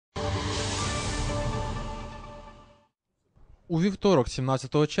У вівторок,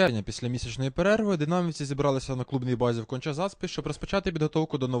 17 червня, після місячної перерви, динамівці зібралися на клубній базі в Конча-Заспі, щоб розпочати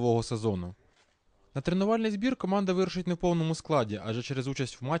підготовку до нового сезону. На тренувальний збір команда вирушить не в повному складі, адже через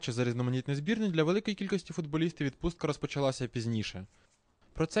участь в матчі за різноманітні збірні для великої кількості футболістів відпустка розпочалася пізніше.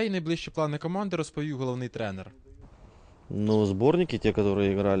 Про це і найближчі плани команди розповів головний тренер. Сборники, те,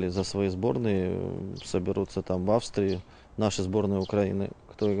 которые играли за свои сборные, соберутся там в Австрии. Наши сборные Украины,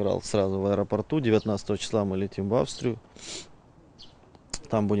 кто играл сразу в аэропорту, 19 числа мы летим в Австрию.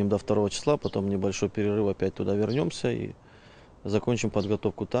 Там будем до 2 числа, потом небольшой перерыв, опять туда вернемся и закончим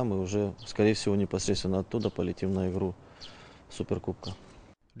подготовку там. И уже, скорее всего, непосредственно оттуда полетим на игру Суперкубка.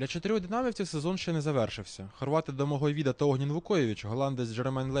 Для 4 динамівців сезон ще не завершився. Хорвати Домогойвіда та Огнін Вукоєвич, голландець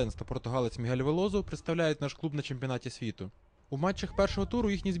Джеремен Ленс та португалець Мігель Велозу представляють наш клуб на чемпіонаті світу. У матчах першого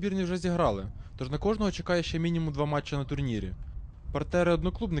туру їхні збірні вже зіграли, тож на кожного чекає ще мінімум 2 матчі на турнірі.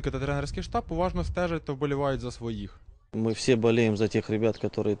 Партнери-одноклубники та тренерський штаб уважно стежать та вболівають за своїх. Мы все болеем за тех ребят,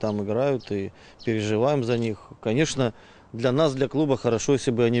 которые там играют, и переживаем за них. Конечно, для нас, для клуба хорошо,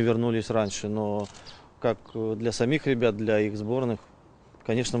 если бы они вернулись раньше, но как для самих ребят, для их сборных,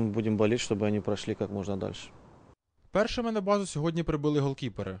 конечно, мы будем болеть, чтобы они прошли как можно дальше. Першими на базу сьогодні прибули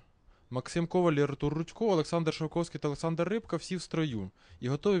голкіпери. Максим Коваль, Артур Рудько, Олександр Шовковський та Олександр Рибка всі в строю і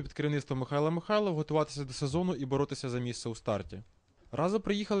готові під керівництвом Михайла Михайлова готуватися до сезону і боротися за місце у старті. Разом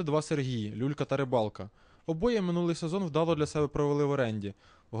приїхали 2 Сергії – Люлька та Рибалка. Обоє минулий сезон вдало для себе провели в оренді,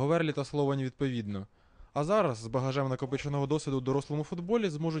 в Говерлі та Словані відповідно. А зараз, з багажем накопиченого досвіду у дорослому футболі,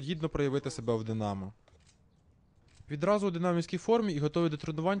 зможуть гідно проявити себе в «Динамо». Відразу у динамівській формі і готові до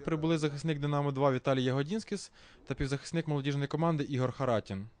тренувань прибули захисник «Динамо-2» Віталій Ягодінськіс та півзахисник молодіжної команди Ігор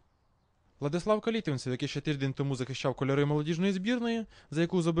Харатін. Владислав Калітвінцев, який ще тиждень тому захищав кольори молодіжної збірної, за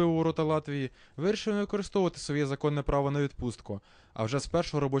яку забив у ворота Латвії, вирішив не використовувати своє законне право на відпустку, а вже з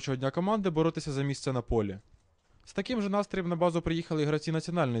першого робочого дня команди боротися за місце на полі. З таким же настроєм на базу приїхали і гравці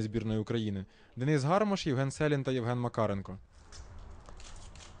національної збірної України – Денис Гармаш, Євген Селін та Євген Макаренко.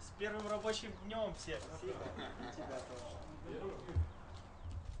 З першим робочим днем всіх!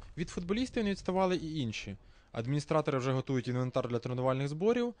 Від футболістів не відставали і інші. Адміністратори вже готують інвентар для тренувальних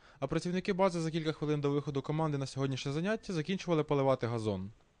зборів, а працівники бази за кілька хвилин до виходу команди на сьогоднішнє заняття закінчували поливати газон.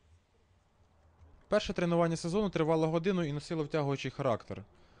 Перше тренування сезону тривало годину і носило втягуючий характер.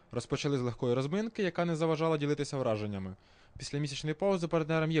 Розпочали з легкої розминки, яка не заважала ділитися враженнями. Після місячної паузи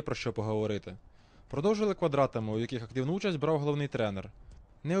партнерам є про що поговорити. Продовжили квадратами, у яких активну участь брав головний тренер.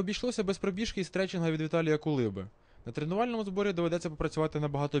 Не обійшлося без пробіжки і стретчинга від Віталія Кулиби. На тренувальному зборі доведеться попрацювати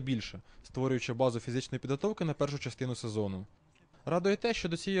набагато більше, створюючи базу фізичної підготовки на першу частину сезону. Радує те, що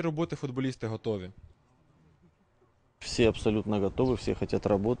до цієї роботи футболісти готові. Все абсолютно готовы, все хотят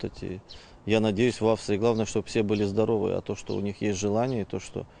работать. И я надеюсь в Австрии, главное, чтобы все были здоровы, а то, что у них есть желание, то,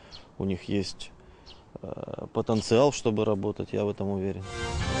 что у них есть потенциал, чтобы работать, я в этом уверен.